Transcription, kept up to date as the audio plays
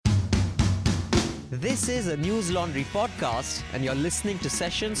This is a News Laundry podcast, and you're listening to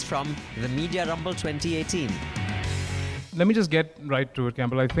sessions from the Media Rumble 2018. Let me just get right to it,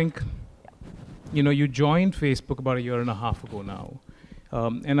 Campbell. I think, you joined Facebook about a year and a half ago now.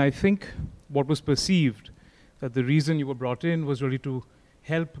 And I think what was perceived that the reason you were brought in was really to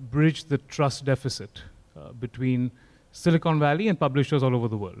help bridge the trust deficit between Silicon Valley and publishers all over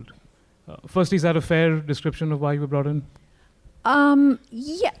the world. Firstly, is that a fair description of why you were brought in?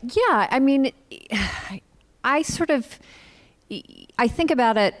 Yeah. I mean, I think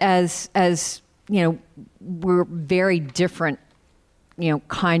about it as we're very different,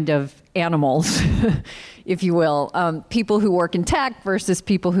 kind of animals, if you will. People who work in tech versus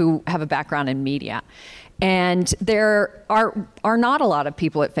people who have a background in media. And there are not a lot of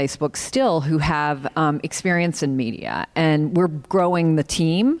people at Facebook still who have experience in media. And we're growing the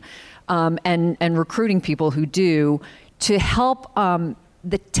team and recruiting people who do to help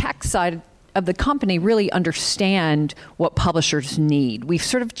the tech side of the company really understand what publishers need. We've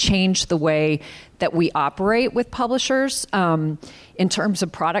sort of changed the way that we operate with publishers in terms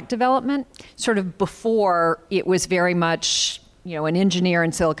of product development. Sort of before, it was very much, an engineer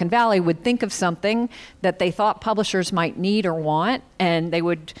in Silicon Valley would think of something that they thought publishers might need or want, and they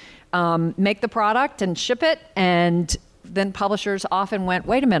would make the product and ship it, and then publishers often went,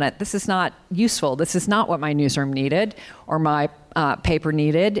 wait a minute, this is not useful. This is not what my newsroom needed or my paper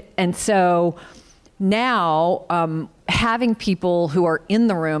needed. And so now having people who are in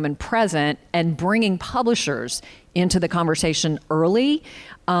the room and present and bringing publishers into the conversation early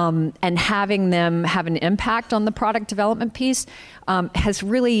and having them have an impact on the product development piece has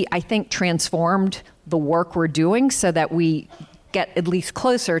really, I think, transformed the work we're doing so that we get at least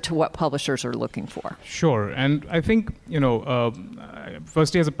closer to what publishers are looking for. Sure. And I think,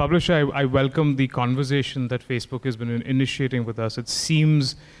 firstly, as a publisher, I welcome the conversation that Facebook has been initiating with us. It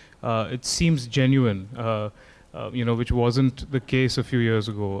seems genuine, which wasn't the case a few years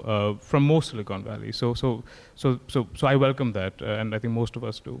ago from most Silicon Valley. So I welcome that, and I think most of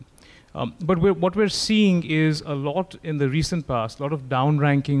us do. But what we're seeing is a lot in the recent past, a lot of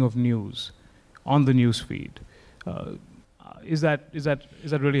downranking of news on the news feed. Is that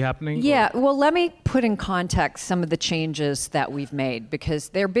really happening? Yeah, well, let me put in context some of the changes that we've made, because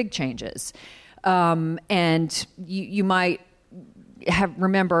they're big changes. And you might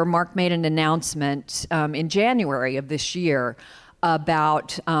remember Mark made an announcement in January of this year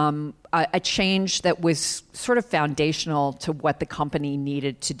about a change that was sort of foundational to what the company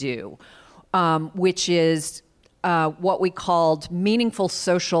needed to do, which is what we called meaningful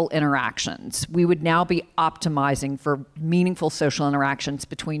social interactions. We would now be optimizing for meaningful social interactions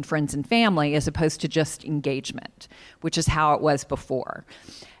between friends and family as opposed to just engagement, which is how it was before.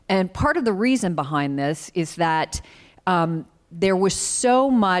 And part of the reason behind this is that there was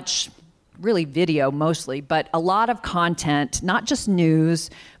so much, really video mostly, but a lot of content, not just news,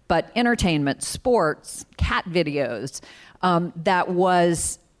 but entertainment, sports, cat videos,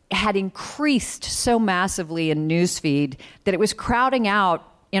 that had increased so massively in newsfeed that it was crowding out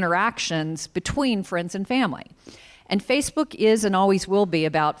interactions between friends and family. And Facebook is and always will be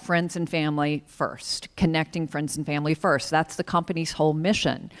about friends and family first, connecting friends and family first. That's the company's whole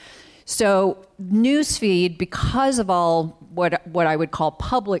mission. So newsfeed, because of all what I would call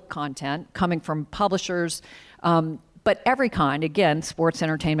public content coming from publishers, but every kind, again, sports,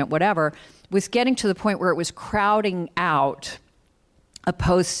 entertainment, whatever, was getting to the point where it was crowding out a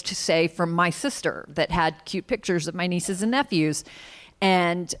post, say, from my sister that had cute pictures of my nieces and nephews.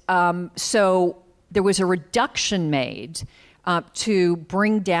 And so there was a reduction made to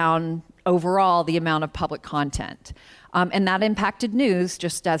bring down overall the amount of public content. And that impacted news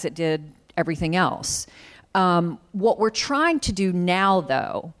just as it did everything else. What we're trying to do now,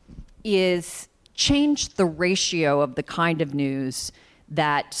 though, is change the ratio of the kind of news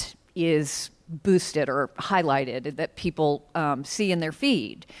that is boosted or highlighted that people see in their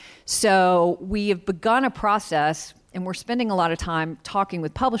feed. So we have begun a process, and we're spending a lot of time talking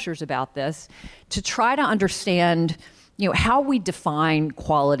with publishers about this, to try to understand, how we define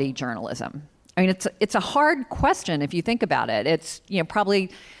quality journalism. I mean, it's a hard question if you think about it. It's,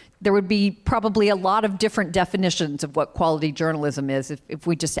 there would be probably a lot of different definitions of what quality journalism is if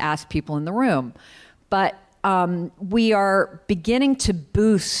we just asked people in the room. But we are beginning to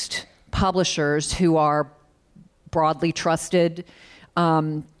boost publishers who are broadly trusted,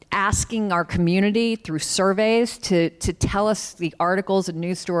 asking our community through surveys to tell us the articles and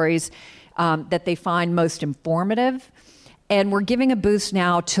news stories that they find most informative. And we're giving a boost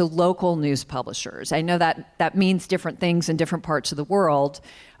now to local news publishers. I know that means different things in different parts of the world,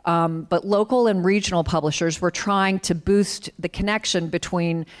 But local and regional publishers were trying to boost the connection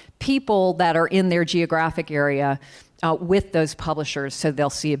between people that are in their geographic area with those publishers, so they'll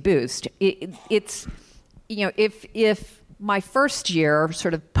see a boost. It's, if my first year,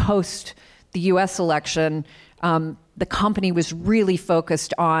 sort of post the U.S. election, the company was really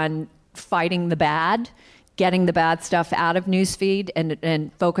focused on fighting the bad, getting the bad stuff out of newsfeed,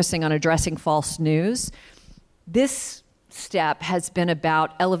 and focusing on addressing false news. This step has been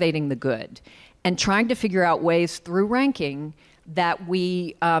about elevating the good and trying to figure out ways through ranking that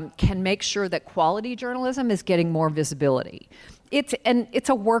we can make sure that quality journalism is getting more visibility. It's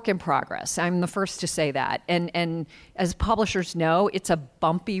a work in progress. I'm the first to say that. And as publishers know, it's a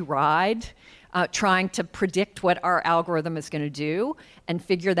bumpy ride trying to predict what our algorithm is going to do and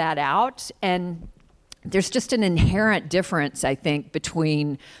figure that out. And there's just an inherent difference, I think,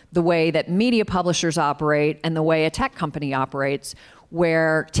 between the way that media publishers operate and the way a tech company operates,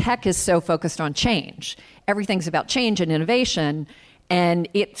 where tech is so focused on change. Everything's about change and innovation, and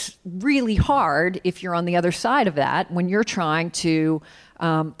it's really hard if you're on the other side of that when you're trying to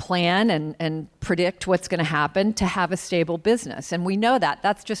plan and predict what's going to happen to have a stable business. And we know that.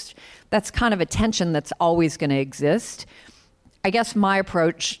 That's kind of a tension that's always going to exist. I guess my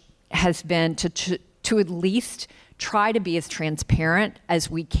approach has been to at least try to be as transparent as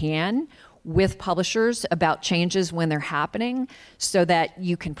we can with publishers about changes when they're happening so that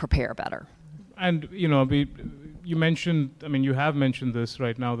you can prepare better. And, you mentioned, you have mentioned this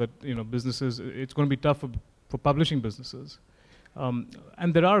right now that, businesses, it's going to be tough for publishing businesses.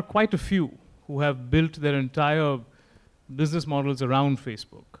 And there are quite a few who have built their entire business models around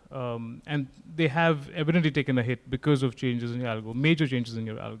Facebook. And they have evidently taken a hit because of changes in your algo, major changes in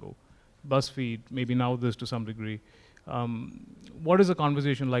your algo. BuzzFeed, maybe now this to some degree. What is the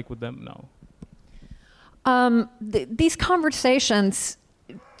conversation like with them now? These conversations,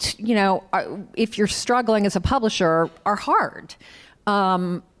 if you're struggling as a publisher, are hard.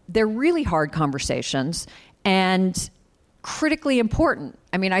 They're really hard conversations and critically important.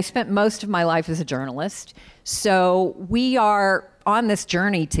 I spent most of my life as a journalist, so we are on this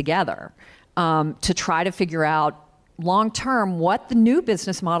journey together to try to figure out long-term what the new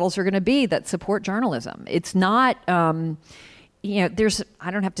business models are going to be that support journalism. It's not, I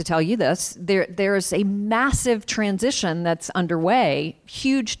don't have to tell you this, there's a massive transition that's underway,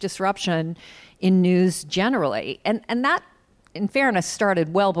 huge disruption in news generally. And that, in fairness,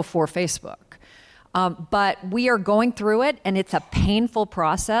 started well before Facebook. But we are going through it, and it's a painful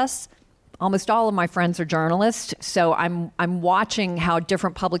process. Almost all of my friends are journalists, so I'm watching how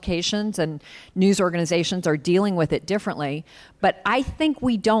different publications and news organizations are dealing with it differently. But I think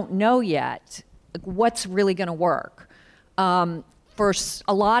we don't know yet what's really going to work. For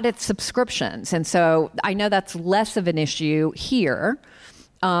a lot, it's subscriptions, and so I know that's less of an issue here.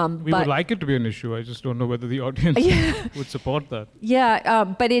 We would like it to be an issue. I just don't know whether the audience would support that. Yeah,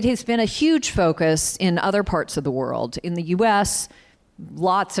 but it has been a huge focus in other parts of the world. In the U.S.,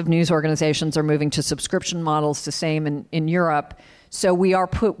 lots of news organizations are moving to subscription models, the same in Europe. So we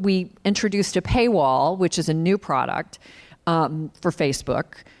introduced a paywall, which is a new product for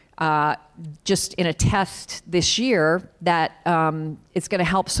Facebook, just in a test this year that it's going to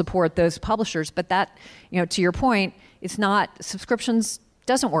help support those publishers. But that, to your point, it's not, subscriptions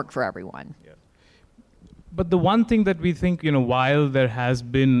doesn't work for everyone. Yeah. But the one thing that we think, while there has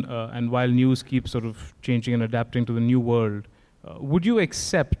been, and while news keeps sort of changing and adapting to the new world, would you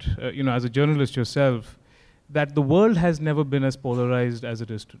accept, as a journalist yourself, that the world has never been as polarized as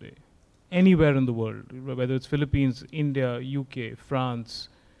it is today? Anywhere in the world, whether it's Philippines, India, UK, France,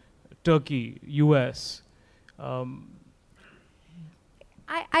 Turkey, US. I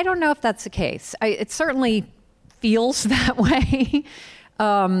don't know if that's the case. It certainly feels that way.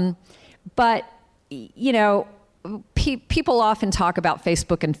 But, people often talk about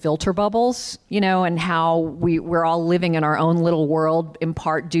Facebook and filter bubbles, and how we're all living in our own little world in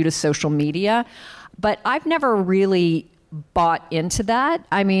part due to social media. But I've never really bought into that.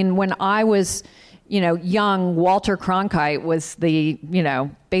 When I was, young, Walter Cronkite was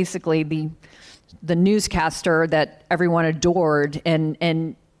basically the newscaster that everyone adored.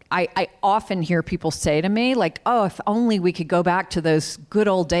 And I often hear people say to me, oh, if only we could go back to those good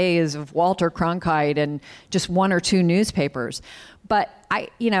old days of Walter Cronkite and just one or two newspapers. But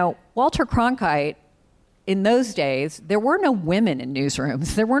Walter Cronkite, in those days, there were no women in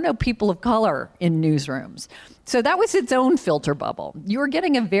newsrooms. There were no people of color in newsrooms. So that was its own filter bubble. You were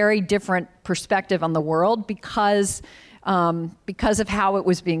getting a very different perspective on the world because of how it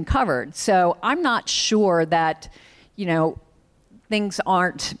was being covered. So I'm not sure that, things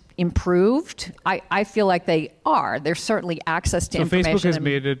aren't improved? I feel like they are. There's certainly access to information. So Facebook has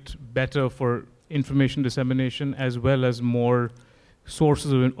made it better for information dissemination as well as more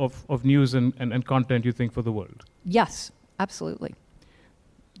sources of news and content, you think, for the world? Yes, absolutely.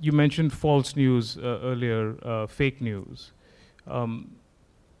 You mentioned false news earlier, fake news.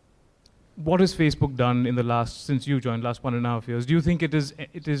 What has Facebook done in since you joined, last 1.5 years? Do you think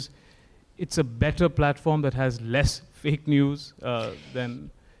it's a better platform that has less fake news than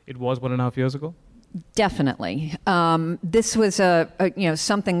it was 1.5 years ago? Definitely. This was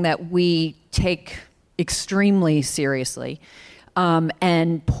something that we take extremely seriously,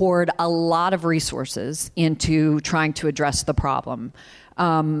 and poured a lot of resources into trying to address the problem.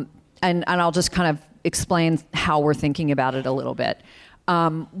 And I'll just kind of explain how we're thinking about it a little bit.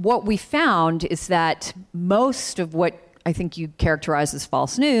 What we found is that most of what I think you characterize as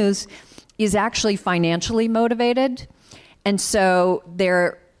false news is actually financially motivated. And so there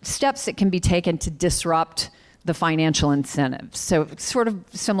are steps that can be taken to disrupt the financial incentives. So it's sort of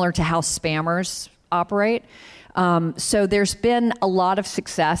similar to how spammers operate. So there's been a lot of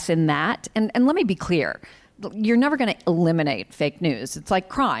success in that. And let me be clear. You're never going to eliminate fake news. It's like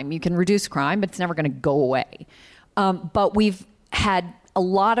crime. You can reduce crime, but it's never going to go away. But we've had a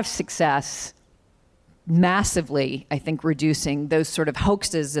lot of success massively, I think, reducing those sort of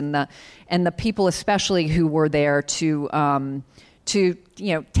hoaxes and the people especially who were there to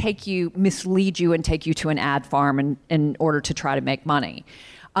mislead you and take you to an ad farm in order to try to make money.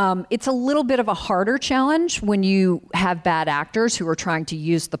 It's a little bit of a harder challenge when you have bad actors who are trying to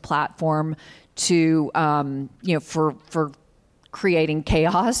use the platform to, for creating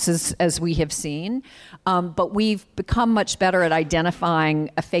chaos, as we have seen. But we've become much better at identifying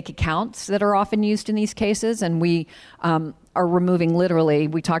fake accounts that are often used in these cases, and we are removing literally,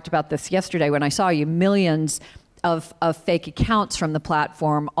 we talked about this yesterday when I saw you, millions of fake accounts from the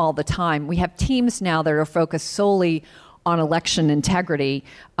platform all the time. We have teams now that are focused solely on election integrity,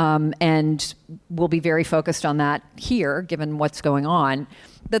 and we'll be very focused on that here, given what's going on.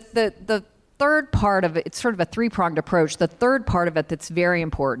 The third part of it, it's sort of a three-pronged approach. The third part of it that's very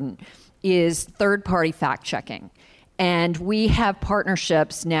important is third-party fact-checking. And we have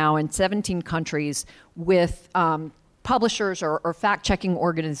partnerships now in 17 countries with publishers or fact-checking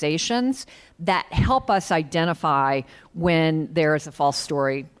organizations that help us identify when there is a false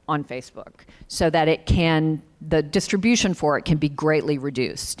story on Facebook, so that the distribution for it can be greatly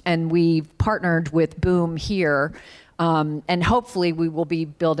reduced. And we've partnered with Boom here, and hopefully we will be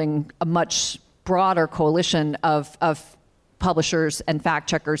building a much broader coalition of publishers and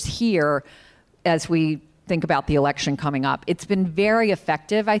fact-checkers here as we think about the election coming up. It's been very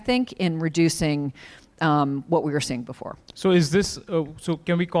effective, I think, in reducing what we were seeing before. So is this? So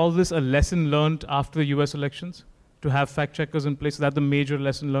can we call this a lesson learned after the U.S. elections, to have fact-checkers in place? Is that the major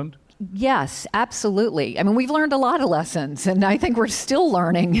lesson learned? Yes, absolutely. I mean, we've learned a lot of lessons, and I think we're still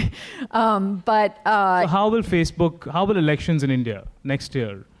learning. So how will elections in India next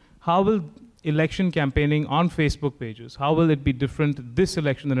year, how will election campaigning on Facebook pages, how will it be different this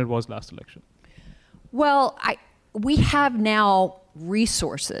election than it was last election? Well, we have now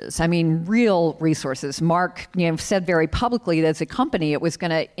resources. I mean, real resources. Mark, said very publicly that as a company, it was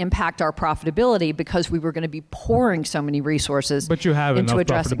going to impact our profitability because we were going to be pouring so many resources. But you have enough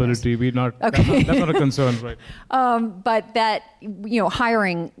profitability. Okay. That's not a concern, right? But that,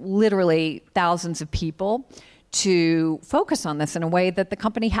 hiring literally thousands of people to focus on this in a way that the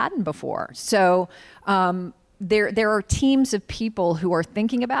company hadn't before. So there are teams of people who are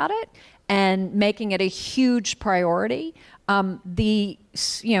thinking about it and making it a huge priority. The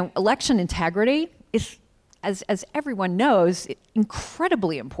election integrity is, as everyone knows,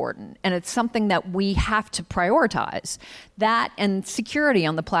 incredibly important, and it's something that we have to prioritize. That and security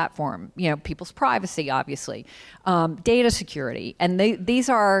on the platform, people's privacy, obviously, data security, and these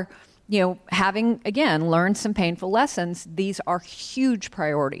are, having again learned some painful lessons. These are huge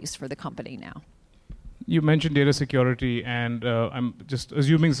priorities for the company now. You mentioned data security, and I'm just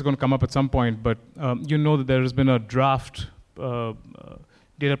assuming this is going to come up at some point, but you know that there has been a draft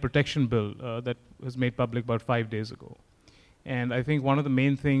data protection bill that was made public about 5 days ago. And I think one of the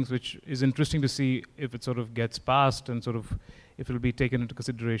main things which is interesting to see if it sort of gets passed and sort of if it will be taken into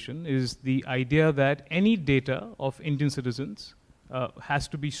consideration is the idea that any data of Indian citizens has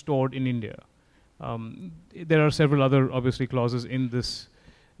to be stored in India. There are several other, obviously, clauses in this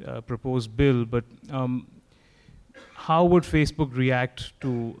proposed bill, but how would Facebook react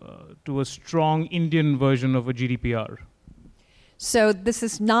to a strong Indian version of a GDPR? So this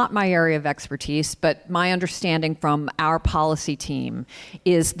is not my area of expertise, but my understanding from our policy team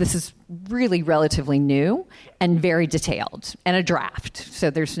is this is really relatively new and very detailed and a draft.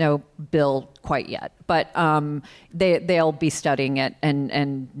 So there's no bill quite yet, but they'll be studying it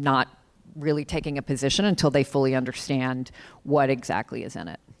and not really taking a position until they fully understand what exactly is in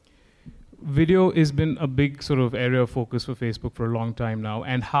it. Video has been a big sort of area of focus for Facebook for a long time now,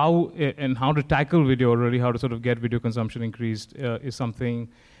 and how to tackle video, or really how to sort of get video consumption increased, is something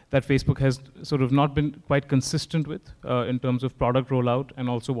that Facebook has sort of not been quite consistent with in terms of product rollout, and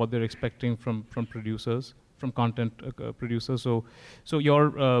also what they're expecting from producers, from content producers. So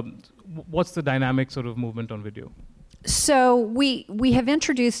your what's the dynamic sort of movement on video? So we have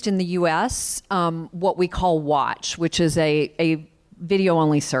introduced in the U.S. What we call Watch, which is a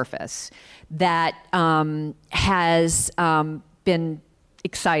video-only surface that has been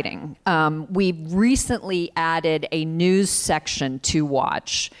exciting. We've recently added a news section to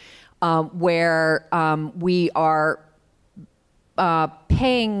Watch where we are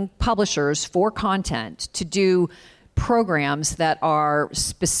paying publishers for content to do programs that are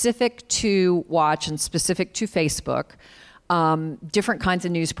specific to Watch and specific to Facebook. Different kinds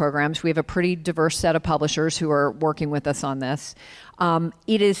of news programs. We have a pretty diverse set of publishers who are working with us on this.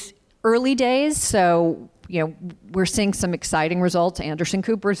 It is early days, so we're seeing some exciting results. Anderson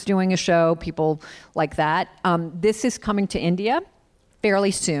Cooper's doing a show, people like that. This is coming to India fairly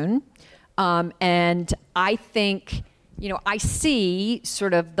soon, and I think I see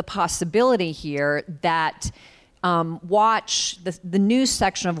sort of the possibility here that Watch, the news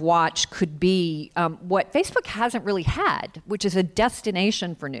section of Watch could be what Facebook hasn't really had, which is a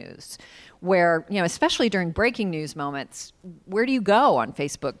destination for news, where, especially during breaking news moments, where do you go on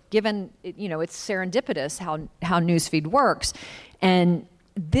Facebook, given, it's serendipitous how newsfeed works. And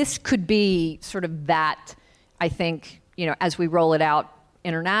this could be sort of that, I think, as we roll it out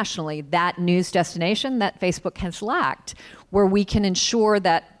internationally, that news destination that Facebook has lacked, where we can ensure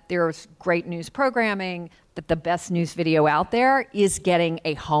that there's great news programming, that the best news video out there is getting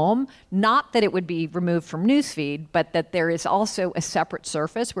a home, not that it would be removed from newsfeed, but that there is also a separate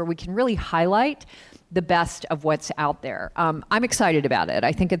surface where we can really highlight the best of what's out there. I'm excited about it.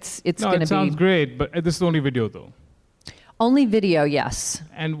 I think it's going to be... It sounds great, but this is only video, though. Only video, yes.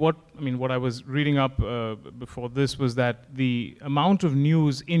 And what I was reading up before this was that the amount of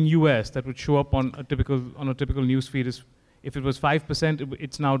news in US that would show up on a typical news feed is, if it was 5%,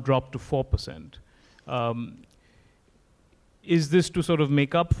 it's now dropped to 4%. Is this to sort of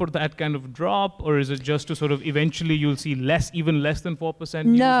make up for that kind of drop, or is it just to sort of eventually you'll see even less than 4%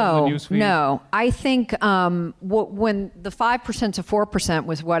 news on the newsfeed? No. I think when the 5% to 4%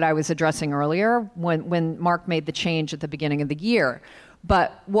 was what I was addressing earlier, when Mark made the change at the beginning of the year.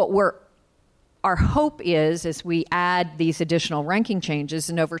 But our hope is, as we add these additional ranking changes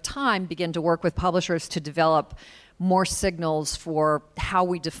and over time begin to work with publishers to develop more signals for how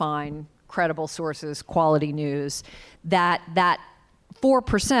we define credible sources, quality news, that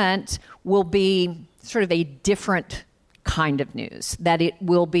 4% will be sort of a different kind of news. That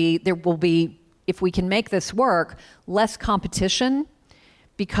there will be, if we can make this work, less competition,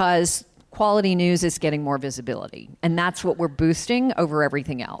 because quality news is getting more visibility. And that's what we're boosting over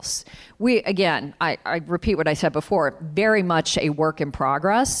everything else. I repeat what I said before, very much a work in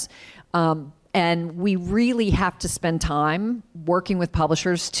progress. And we really have to spend time working with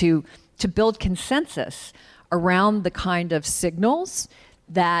publishers to build consensus around the kind of signals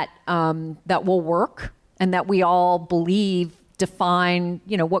that will work and that we all believe define,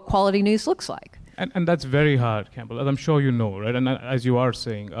 what quality news looks like. And that's very hard, Campbell, as I'm sure you know, right? And as you are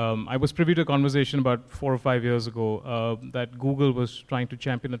saying, I was privy to a conversation about 4 or 5 years ago that Google was trying to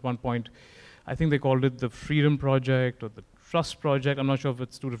champion at one point. I think they called it the Freedom Project or the Trust Project. I'm not sure if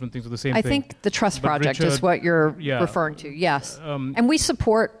it's two different things or the same thing. I think the Trust Project is what you're referring to, yes. And we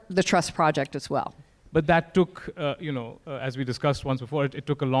support the Trust Project as well. But that took, as we discussed once before, it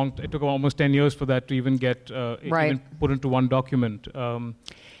took almost 10 years for that to even get even put into one document. And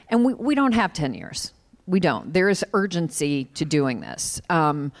we don't have 10 years. We don't. There is urgency to doing this.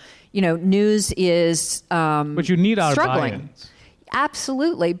 News is but you need our struggling. Buy-ins.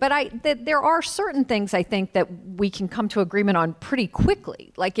 Absolutely. But there are certain things I think that we can come to agreement on pretty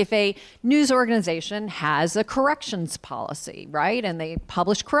quickly. Like if a news organization has a corrections policy, right? And they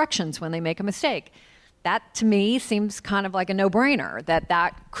publish corrections when they make a mistake. That to me seems kind of like a no-brainer,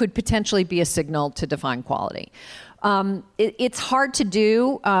 that could potentially be a signal to define quality. It's hard to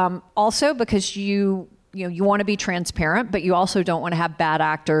do also because you want to be transparent, but you also don't want to have bad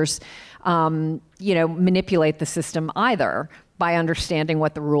actors manipulate the system either. by understanding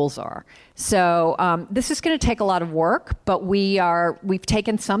what the rules are. So this is going to take a lot of work, but we've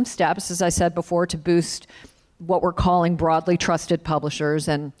taken some steps, as I said before, to boost what we're calling broadly trusted publishers,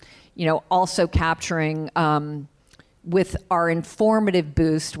 and also capturing with our informative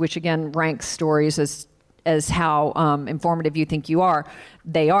boost, which again ranks stories as how informative you think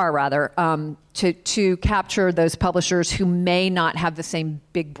they are rather, to capture those publishers who may not have the same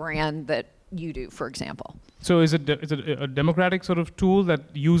big brand that you do, for example. So is it a democratic sort of tool that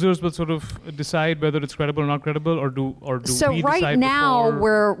users will sort of decide whether it's credible or not credible, or do so we right decide now before?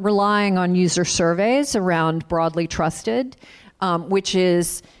 We're relying on user surveys around broadly trusted, which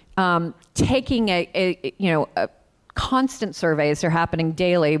is taking a constant surveys. They're happening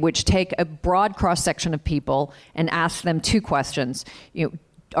daily, which take a broad cross-section of people and ask them two questions.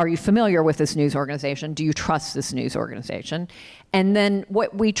 Are you familiar with this news organization? Do you trust this news organization? And then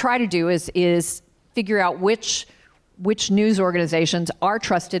what we try to do is figure out which news organizations are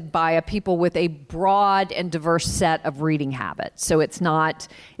trusted by a people with a broad and diverse set of reading habits. So it's not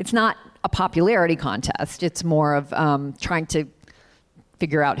a popularity contest. It's more of trying to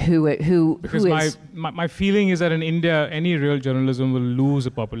figure out who because is. My feeling is that in India, any real journalism will lose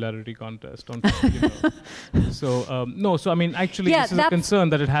a popularity contest. So I mean, actually, this is a concern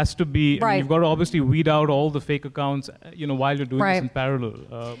that it has to be. Right. I mean, you've got to obviously weed out all the fake accounts, while you're doing this in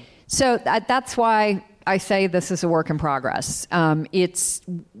parallel. So that's why I say this is a work in progress. It's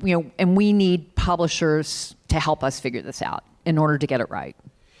and we need publishers to help us figure this out in order to get it right.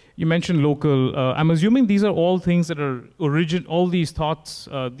 You mentioned local. I'm assuming these are all things that are all these thoughts,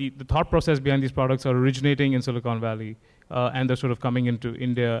 the thought process behind these products are originating in Silicon Valley, and they're sort of coming into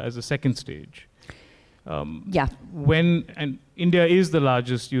India as a second stage. And India is the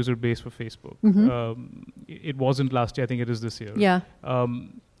largest user base for Facebook. Mm-hmm. It wasn't last year. I think it is this year. Yeah.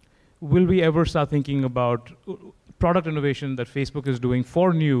 Will we ever start thinking about product innovation that Facebook is doing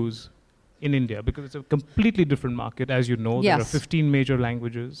for news in India? Because it's a completely different market, as you know. Yes. There are 15 major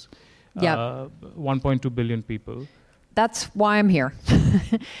languages, 1.2 billion people. That's why I'm here.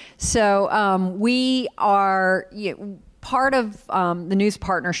 So we are part of the news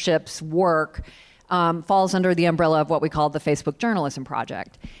partnerships work falls under the umbrella of what we call the Facebook Journalism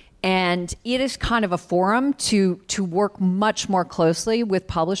Project. And it is kind of a forum to work much more closely with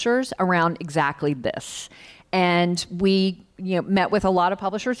publishers around exactly this. And we met with a lot of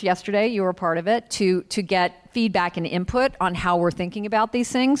publishers yesterday. You were a part of it to get feedback and input on how we're thinking about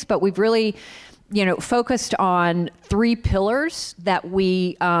these things. But we've really, focused on 3 pillars that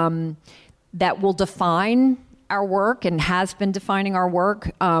we that will define our work and has been defining our work.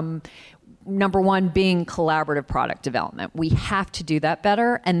 Number 1 being collaborative product development. We have to do that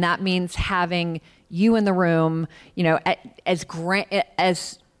better, and that means having you in the room,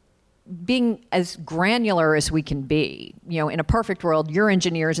 being as granular as we can be. In a perfect world, your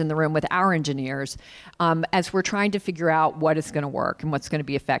engineers in the room with our engineers, as we're trying to figure out what is going to work and what's going to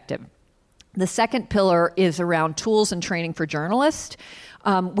be effective. The second pillar is around tools and training for journalists.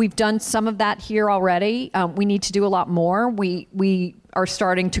 We've done some of that here already. We need to do a lot more. We are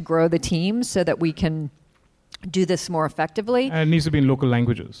starting to grow the team so that we can do this more effectively. And it needs to be in local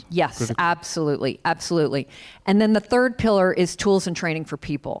languages. Yes, critically. absolutely. And then the third pillar is tools and training for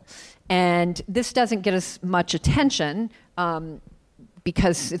people. And this doesn't get as much attention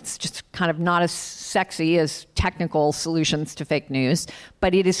because it's just kind of not as sexy as technical solutions to fake news,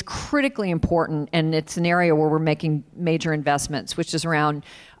 but it is critically important, and it's an area where we're making major investments, which is around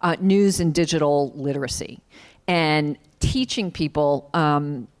news and digital literacy and teaching people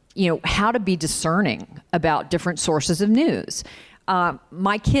how to be discerning about different sources of news.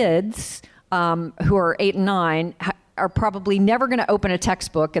 My kids, who are 8 and 9, are probably never going to open a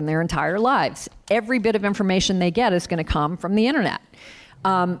textbook in their entire lives. Every bit of information they get is going to come from the internet.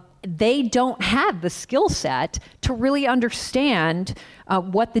 They don't have the skill set to really understand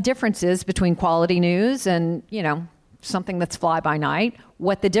what the difference is between quality news and, something that's fly-by-night,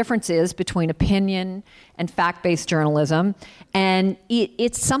 what the difference is between opinion and fact-based journalism. And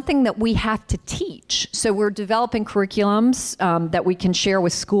it's something that we have to teach. So we're developing curriculums that we can share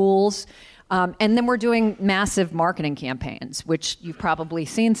with schools. And then we're doing massive marketing campaigns, which you've probably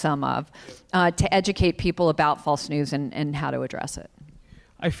seen some of, to educate people about false news and how to address it.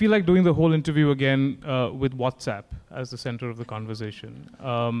 I feel like doing the whole interview again with WhatsApp as the center of the conversation.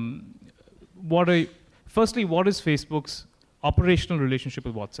 Firstly, what is Facebook's operational relationship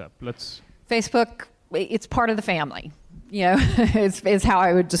with WhatsApp? Facebook, it's part of the family. Is how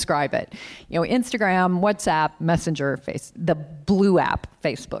I would describe it. Instagram, WhatsApp, Messenger, the blue app,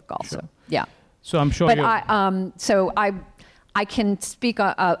 Facebook also. Sure. Yeah. So I'm sure. But I can speak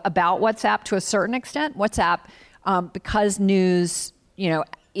about WhatsApp to a certain extent. WhatsApp because news,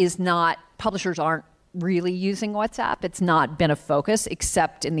 is not, publishers aren't really using WhatsApp. It's not been a focus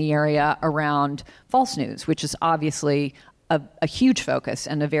except in the area around false news, which is obviously a huge focus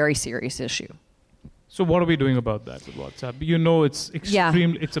and a very serious issue. So what are we doing about that with WhatsApp? It's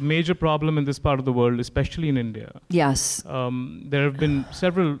it's a major problem in this part of the world, especially in India. Yes. There have been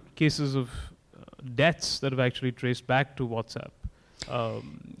several cases of deaths that have actually traced back to WhatsApp.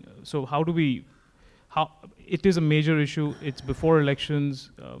 So it is a major issue. It's before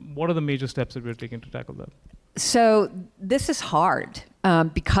elections. What are the major steps that we're taking to tackle that? So this is hard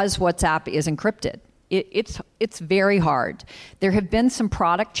because WhatsApp is encrypted. It's very hard. There have been some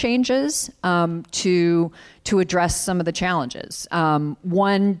product changes to address some of the challenges.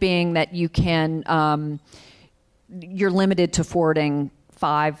 One being that you can you're limited to forwarding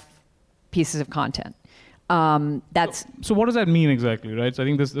 5 pieces of content. So what does that mean exactly, right? So I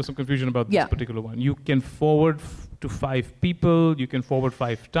think there's some confusion about this particular one. You can forward to 5 people. You can forward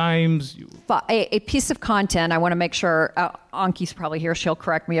 5 times. A piece of content, I want to make sure, Anki's probably here. She'll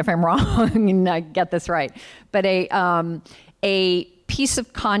correct me if I'm wrong and I get this right. But a piece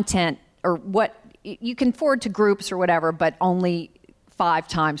of content, or what you can forward to groups or whatever, but only 5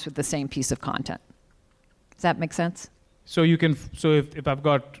 times with the same piece of content. Does that make sense? So you can. So if I've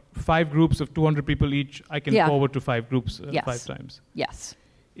got 5 groups of 200 people each, I can forward to 5 groups 5 times. Yes.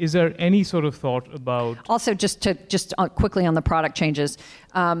 Is there any sort of thought about? Also, just quickly on the product changes,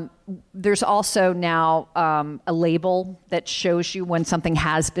 there's also now a label that shows you when something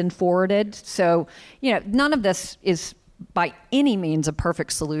has been forwarded. So none of this is by any means a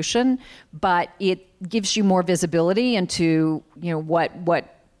perfect solution, but it gives you more visibility into what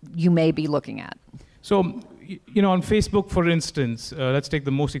you may be looking at. So, on Facebook, for instance, let's take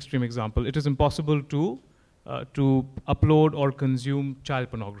the most extreme example. It is impossible to upload or consume child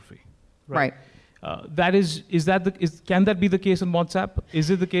pornography. Right. Can that be the case on WhatsApp? Is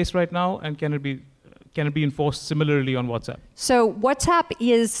it the case right now, and can it be enforced similarly on WhatsApp? So WhatsApp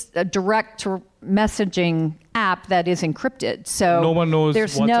is a direct messaging app that is encrypted. So no one knows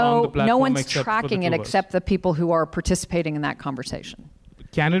what's on the platform. No one's tracking it except the people who are participating in that conversation.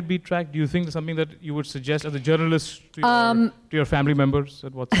 Can it be tracked? Do you think it's something that you would suggest as a journalist to your family members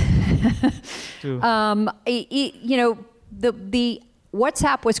at WhatsApp? The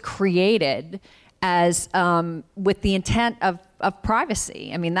WhatsApp was created as with the intent of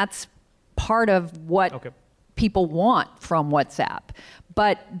privacy. I mean, that's part of what people want from WhatsApp.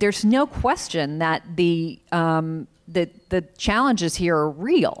 But there's no question that the challenges here are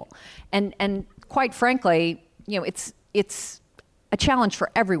real, and quite frankly, it's a challenge for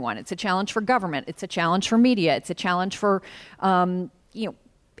everyone. It's a challenge for government. It's a challenge for media. It's a challenge for,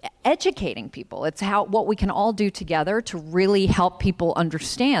 educating people. It's what we can all do together to really help people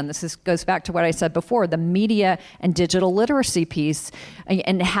understand. This goes back to what I said before, the media and digital literacy piece,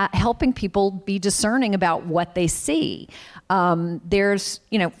 and helping people be discerning about what they see.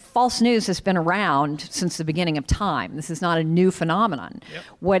 False news has been around since the beginning of time. This is not a new phenomenon. Yep.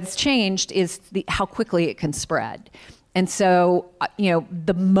 What's changed is how quickly it can spread. And so,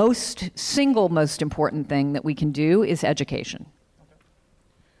 the single most important thing that we can do is education.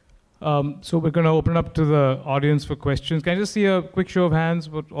 So we're going to open up to the audience for questions. Can I just see a quick show of hands?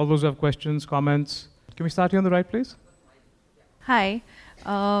 All those who have questions, comments. Can we start here on the right, please? Hi,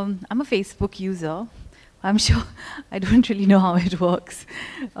 I'm a Facebook user. I'm sure I don't really know how it works.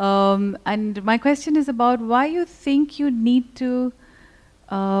 And my question is about why you think you need to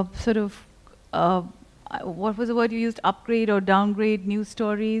what was the word you used? Upgrade or downgrade news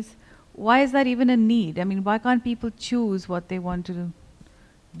stories? Why is that even a need? I mean, why can't people choose what they want to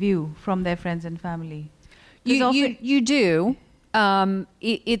view from their friends and family? You do. What's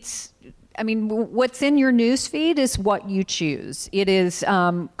in your news feed is what you choose. It is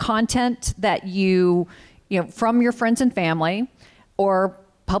content that you from your friends and family, or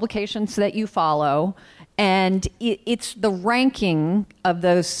publications that you follow, and it's the ranking of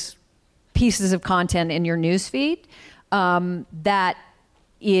those pieces of content in your newsfeed that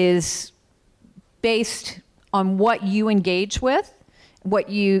is based on what you engage with, what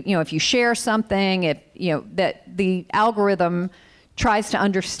if you share something, that the algorithm tries to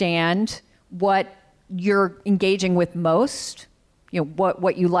understand what you're engaging with most,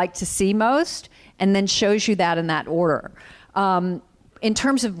 what you like to see most, and then shows you that in that order. In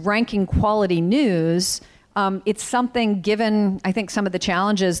terms of ranking quality news, it's something, given, I think, some of the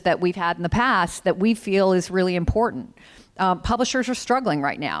challenges that we've had in the past, that we feel is really important. Publishers are struggling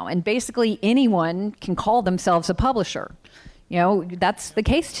right now, and basically anyone can call themselves a publisher. That's the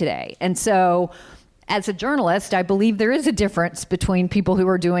case today. And so as a journalist, I believe there is a difference between people who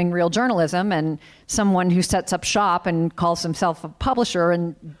are doing real journalism and someone who sets up shop and calls himself a publisher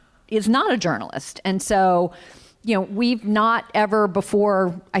and is not a journalist. And so, we've not ever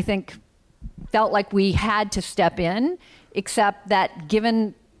before, I think, felt like we had to step in, except that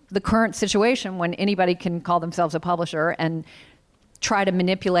given the current situation when anybody can call themselves a publisher and try to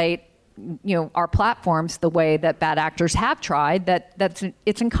manipulate our platforms the way that bad actors have tried,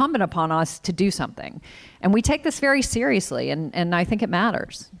 it's incumbent upon us to do something. And we take this very seriously, and I think it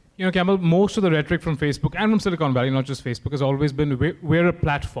matters. Campbell, most of the rhetoric from Facebook and from Silicon Valley, not just Facebook, has always been we're a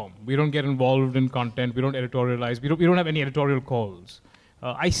platform. We don't get involved in content. We don't editorialize. We don't have any editorial calls.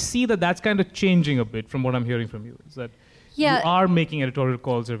 I see that's kind of changing a bit from what I'm hearing from you. Is that you are making editorial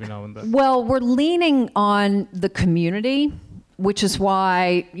calls every now and then? Well, we're leaning on the community, which is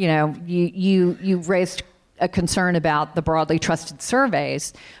why you raised a concern about the broadly trusted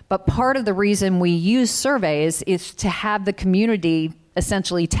surveys. But part of the reason we use surveys is to have the community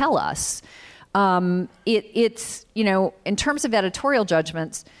essentially tell us. It's in terms of editorial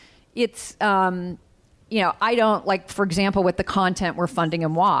judgments, it's I don't like, for example, with the content we're funding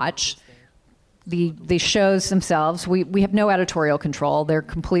and watch. The shows themselves, we have no editorial control. They're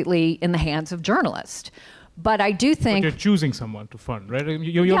completely in the hands of journalists. But I do think... But you're choosing someone to fund, right?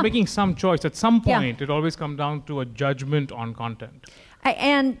 You're making some choice. At some point, it always comes down to a judgment on content.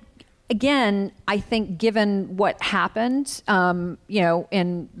 And again, I think given what happened, in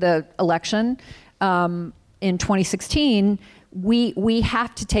the election in 2016, we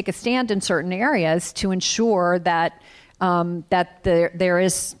have to take a stand in certain areas to ensure that there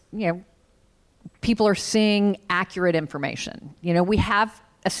is, people are seeing accurate information. We have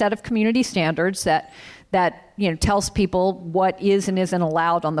a set of community standards that tells people what is and isn't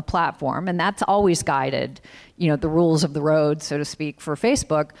allowed on the platform, and that's always guided, the rules of the road, so to speak, for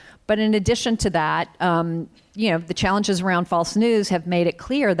Facebook. But in addition to that, the challenges around false news have made it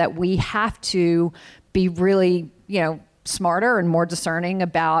clear that we have to be really, smarter and more discerning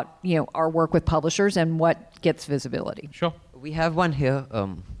about, our work with publishers and what gets visibility. Sure. We have one here.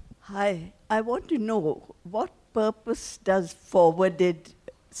 Hi. I want to know, what purpose does forwarded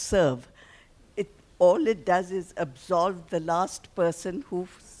serve? All it does is absolve the last person who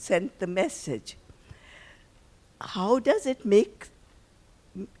sent the message. How does it make...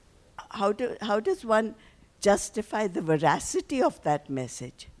 How does one justify the veracity of that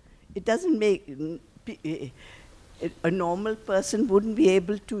message? It doesn't make... A normal person wouldn't be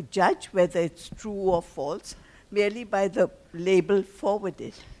able to judge whether it's true or false merely by the label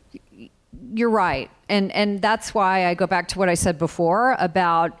forwarded. You're right. And that's why I go back to what I said before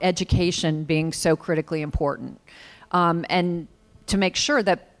about education being so critically important. And to make sure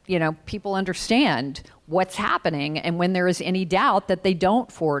that, people understand what's happening, and when there is any doubt that they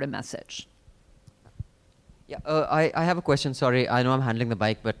don't forward a message. Yeah, I have a question. Sorry, I know I'm handling the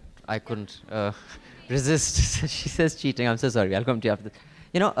mic, but I couldn't resist. She says cheating. I'm so sorry. I'll come to you after this.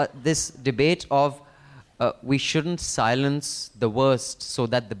 This debate of we shouldn't silence the worst so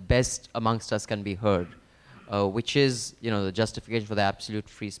that the best amongst us can be heard, which is, the justification for the absolute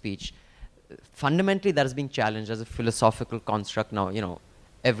free speech. Fundamentally, that is being challenged as a philosophical construct now,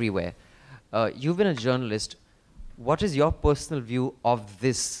 everywhere. You've been a journalist. What is your personal view of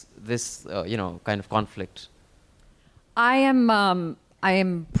this kind of conflict? I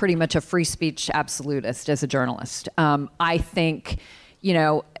am pretty much a free speech absolutist as a journalist. I think,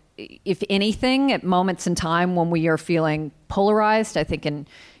 if anything, at moments in time when we are feeling polarized, I think in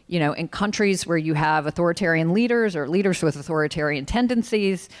countries where you have authoritarian leaders or leaders with authoritarian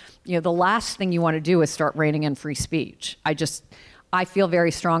tendencies, the last thing you want to do is start reining in free speech. I feel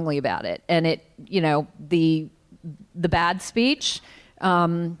very strongly about it. And the bad speech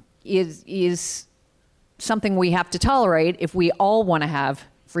is something we have to tolerate if we all want to have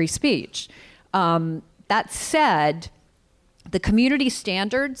free speech. That said, the community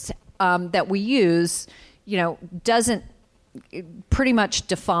standards that we use, doesn't pretty much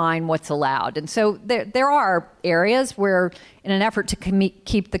define what's allowed. And so there are areas where, in an effort to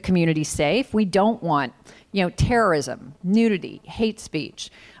keep the community safe, we don't want, terrorism, nudity, hate speech,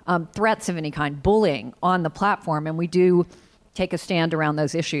 threats of any kind, bullying on the platform, and we do take a stand around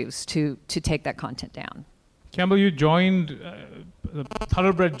those issues to take that content down. Campbell, you joined a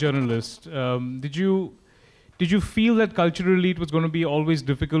thoroughbred journalist. Did you feel that Cultural Elite was going to be always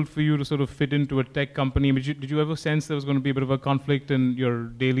difficult for you to sort of fit into a tech company? Did you ever sense there was going to be a bit of a conflict in your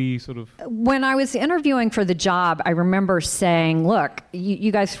daily sort of... When I was interviewing for the job, I remember saying, look,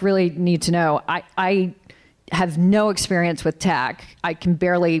 you guys really need to know, I have no experience with tech. I can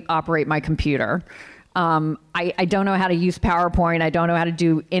barely operate my computer. I don't know how to use PowerPoint. I don't know how to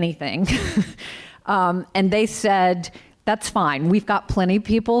do anything. And they said, that's fine. We've got plenty of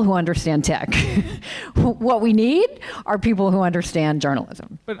people who understand tech. What we need are people who understand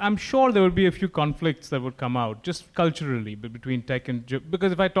journalism. But I'm sure there would be a few conflicts that would come out, just culturally, between tech and...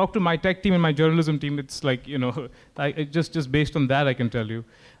 Because if I talk to my tech team and my journalism team, it's like, just based on that, I can tell you.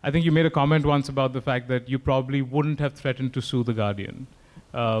 I think you made a comment once about the fact that you probably wouldn't have threatened to sue The Guardian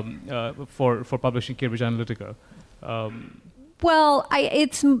for publishing Cambridge Analytica. Well,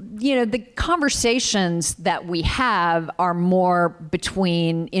 it's, the conversations that we have are more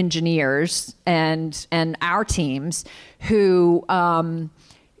between engineers and our teams who,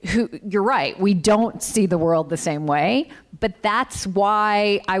 you're right, we don't see the world the same way, but that's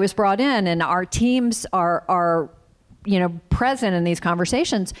why I was brought in, and our teams are present in these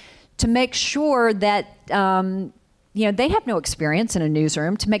conversations to make sure that, they have no experience in a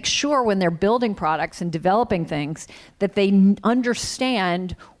newsroom, to make sure when they're building products and developing things that they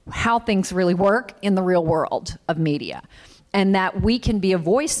understand how things really work in the real world of media, and that we can be a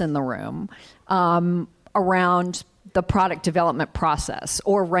voice in the room around the product development process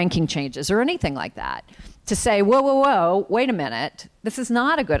or ranking changes or anything like that, to say, whoa, wait a minute, this is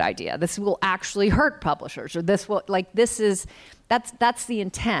not a good idea. This will actually hurt publishers, or that's the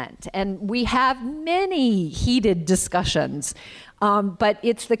intent. And we have many heated discussions, but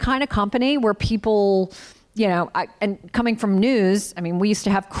it's the kind of company where people, and coming from news, we used to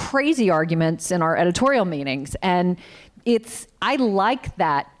have crazy arguments in our editorial meetings, and I like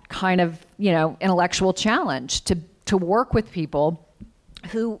that kind of, intellectual challenge to work with people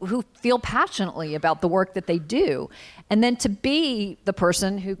who feel passionately about the work that they do, and then to be the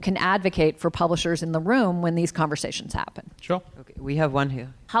person who can advocate for publishers in the room when these conversations happen. Sure. Okay, we have one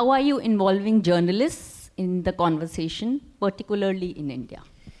here. How are you involving journalists in the conversation, particularly in India?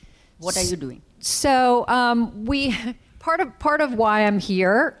 What are you doing? So part of why I'm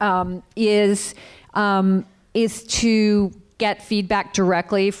here is to get feedback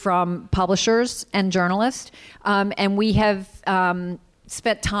directly from publishers and journalists, and we have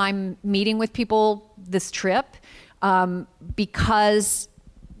spent time meeting with people this trip because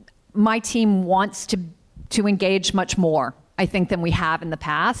my team wants to engage much more, I think, than we have in the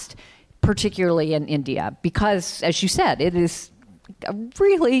past, particularly in India, because, as you said, it is a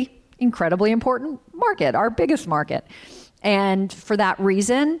really incredibly important market, our biggest market. And for that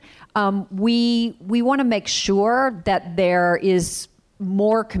reason, we want to make sure that there is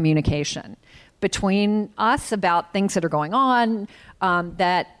more communication between us about things that are going on,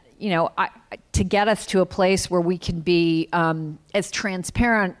 to get us to a place where we can be as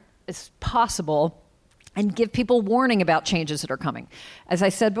transparent as possible and give people warning about changes that are coming. As I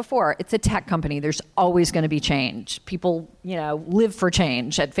said before, it's a tech company. There's always going to be change. People, live for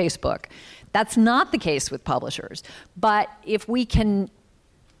change at Facebook. That's not the case with publishers. But if we can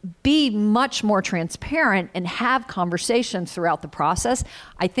be much more transparent and have conversations throughout the process,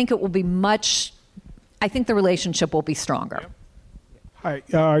 I think the relationship will be stronger. Hi,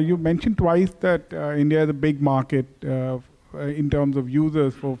 you mentioned twice that India is a big market in terms of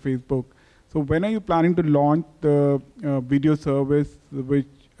users for Facebook. So when are you planning to launch the video service which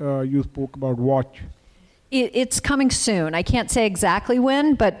you spoke about, Watch? It's coming soon. I can't say exactly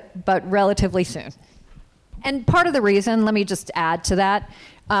when, but relatively soon. And part of the reason, let me just add to that,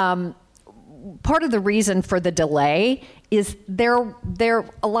 part of the reason for the delay is there are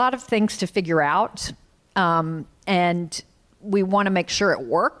a lot of things to figure out, and we want to make sure it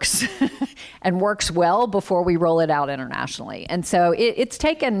works and works well before we roll it out internationally. And so it's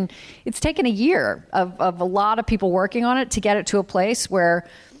taken a year of a lot of people working on it to get it to a place where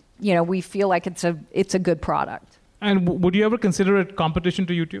we feel like it's a good product. And would you ever consider it competition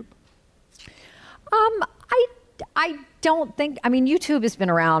to YouTube? I don't think. YouTube has been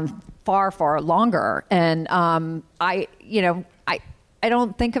around far, far longer, and I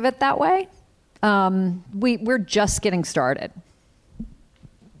don't think of it that way. We're just getting started.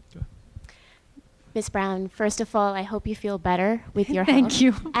 Ms. Brown, first of all, I hope you feel better with your health. Thank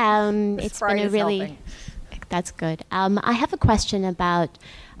you. It's been a really helping. That's good. I have a question about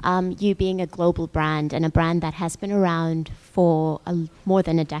you being a global brand and a brand that has been around for more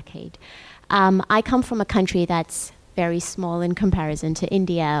than a decade. I come from a country that's very small in comparison to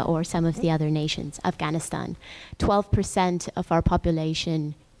India or some of the other nations, Afghanistan. 12% of our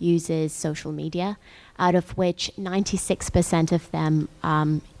population uses social media, out of which 96% of them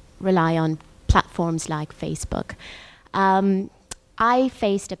rely on platforms like Facebook. I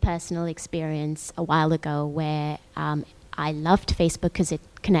faced a personal experience a while ago where I loved Facebook because it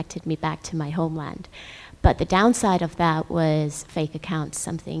connected me back to my homeland. But the downside of that was fake accounts,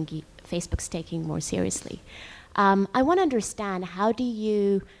 something Facebook's taking more seriously. I want to understand, how do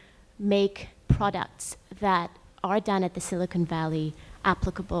you make products that are done at the Silicon Valley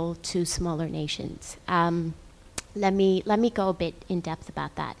applicable to smaller nations? Let me go a bit in depth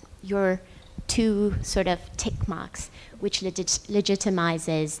about that. Your 2 sort of tick marks, which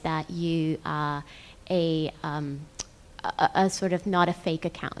legitimizes that you are a sort of not a fake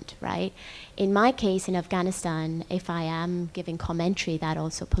account, right? In my case, in Afghanistan, if I am giving commentary, that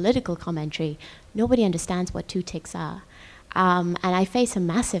also political commentary, nobody understands what 2 ticks are. And I face a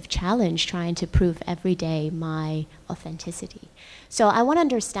massive challenge trying to prove every day my authenticity. So I want to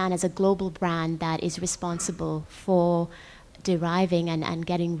understand, as a global brand that is responsible for deriving and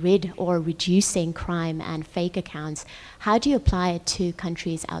getting rid or reducing crime and fake accounts, how do you apply it to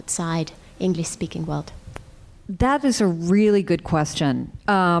countries outside English-speaking world? That is a really good question.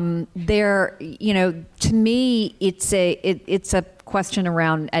 To me, it's a question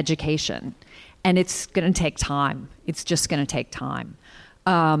around education, and it's going to take time. It's just going to take time.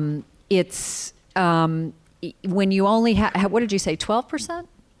 When you only have, what did you say, 12%?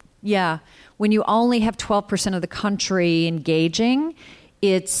 Yeah. When you only have 12% of the country engaging,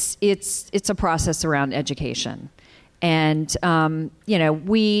 it's a process around education, and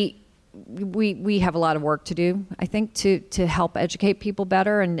we have a lot of work to do, I think, to help educate people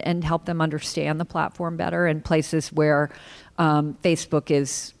better and help them understand the platform better in places where Facebook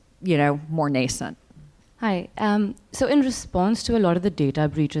is, more nascent. Hi. So in response to a lot of the data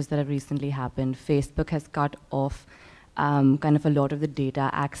breaches that have recently happened, Facebook has cut off kind of a lot of the data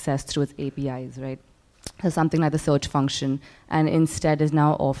access through its APIs, right? So something like the search function, and instead is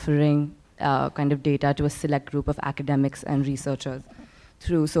now offering kind of data to a select group of academics and researchers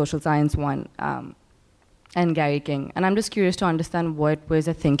through Social Science One and Gary King. And I'm just curious to understand what was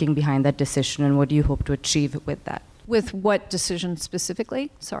the thinking behind that decision, and what do you hope to achieve with that? With what decision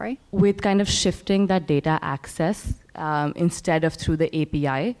specifically? Sorry? With kind of shifting that data access instead of through the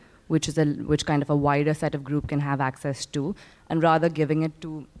API, which kind of a wider set of group can have access to, and rather giving it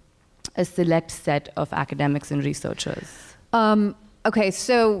to a select set of academics and researchers. Okay,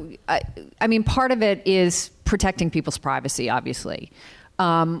 so I mean, part of it is protecting people's privacy, obviously.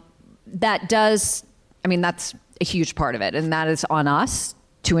 That's a huge part of it, and that is on us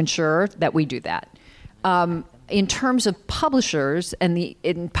to ensure that we do that. In terms of publishers,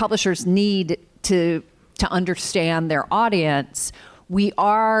 and publishers need to understand their audience, we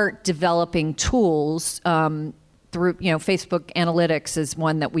are developing tools through, Facebook Analytics is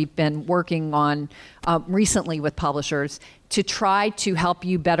one that we've been working on recently with publishers to try to help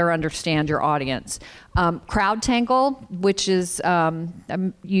you better understand your audience. CrowdTangle, which is right.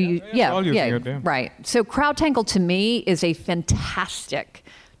 So CrowdTangle to me is a fantastic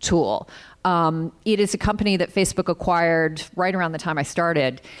tool. It is a company that Facebook acquired right around the time I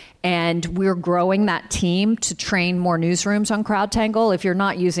started, and we're growing that team to train more newsrooms on CrowdTangle. If you're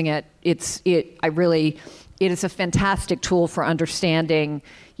not using it, it is a fantastic tool for understanding,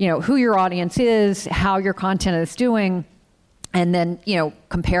 who your audience is, how your content is doing, and then,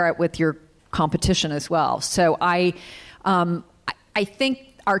 compare it with your competition as well. So I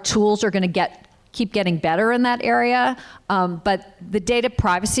think our tools are going to keep getting better in that area, but the data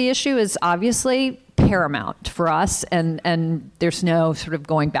privacy issue is obviously paramount for us, and there's no sort of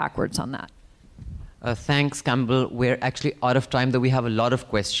going backwards on that. Thanks, Campbell. We're actually out of time, though we have a lot of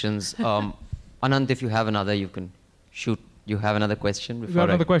questions. Anant, if you have another, you can shoot. You have another question? Before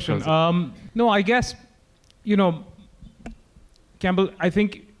another question. No, I guess, Campbell, I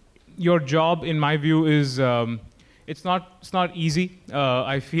think your job, in my view, is it's not easy.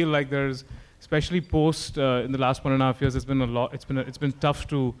 I feel like there's, especially post in the last 1.5 years, it's been a lot. It's been tough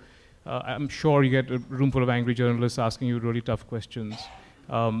to. I'm sure you get a room full of angry journalists asking you really tough questions.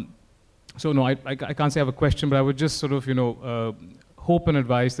 So no, I can't say I have a question, but I would just sort of hope and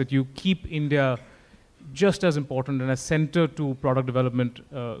advise that you keep India just as important and as center to product development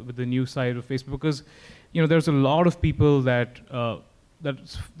with the new side of Facebook, because there's a lot of people that's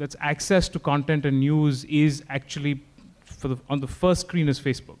access to content and news is actually on the first screen is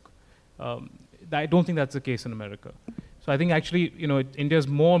Facebook. I don't think that's the case in America. So I think actually, India is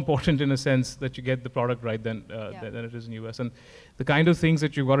more important in a sense that you get the product right than it is in the US. And the kind of things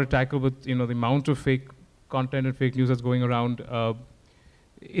that you've got to tackle with, the amount of fake content and fake news that's going around,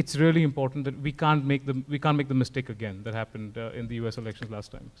 it's really important that we can't make the mistake again that happened in the US elections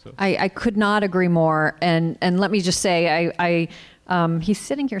last time. So I could not agree more. And let me just say, he's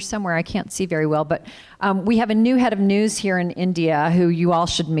sitting here somewhere, I can't see very well, but we have a new head of news here in India who you all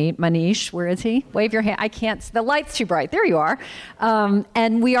should meet, Manish. Where is he? Wave your hand. I can't, the light's too bright. There you are.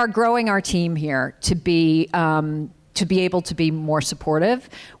 And we are growing our team here to be to be able to be more supportive.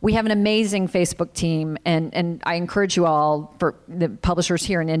 We have an amazing Facebook team, and I encourage you all, for the publishers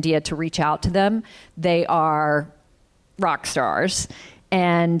here in India, to reach out to them. They are rock stars.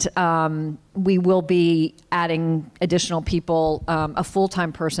 And we will be adding additional people, a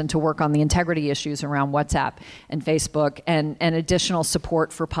full-time person to work on the integrity issues around WhatsApp and Facebook, and additional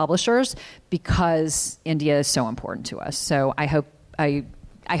support for publishers, because India is so important to us. So I hope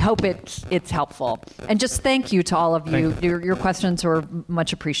it's helpful. And just thank you to all of you. Your questions were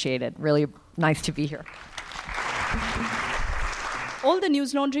much appreciated. Really nice to be here. All the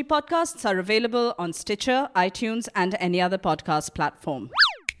News Laundry podcasts are available on Stitcher, iTunes, and any other podcast platform.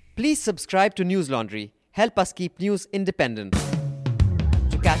 Please subscribe to News Laundry. Help us keep news independent.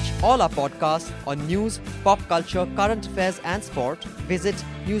 To catch all our podcasts on news, pop culture, current affairs, and sport, visit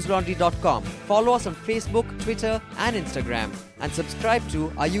newslaundry.com. Follow us on Facebook, Twitter, and Instagram, and subscribe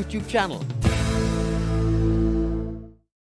to our YouTube channel.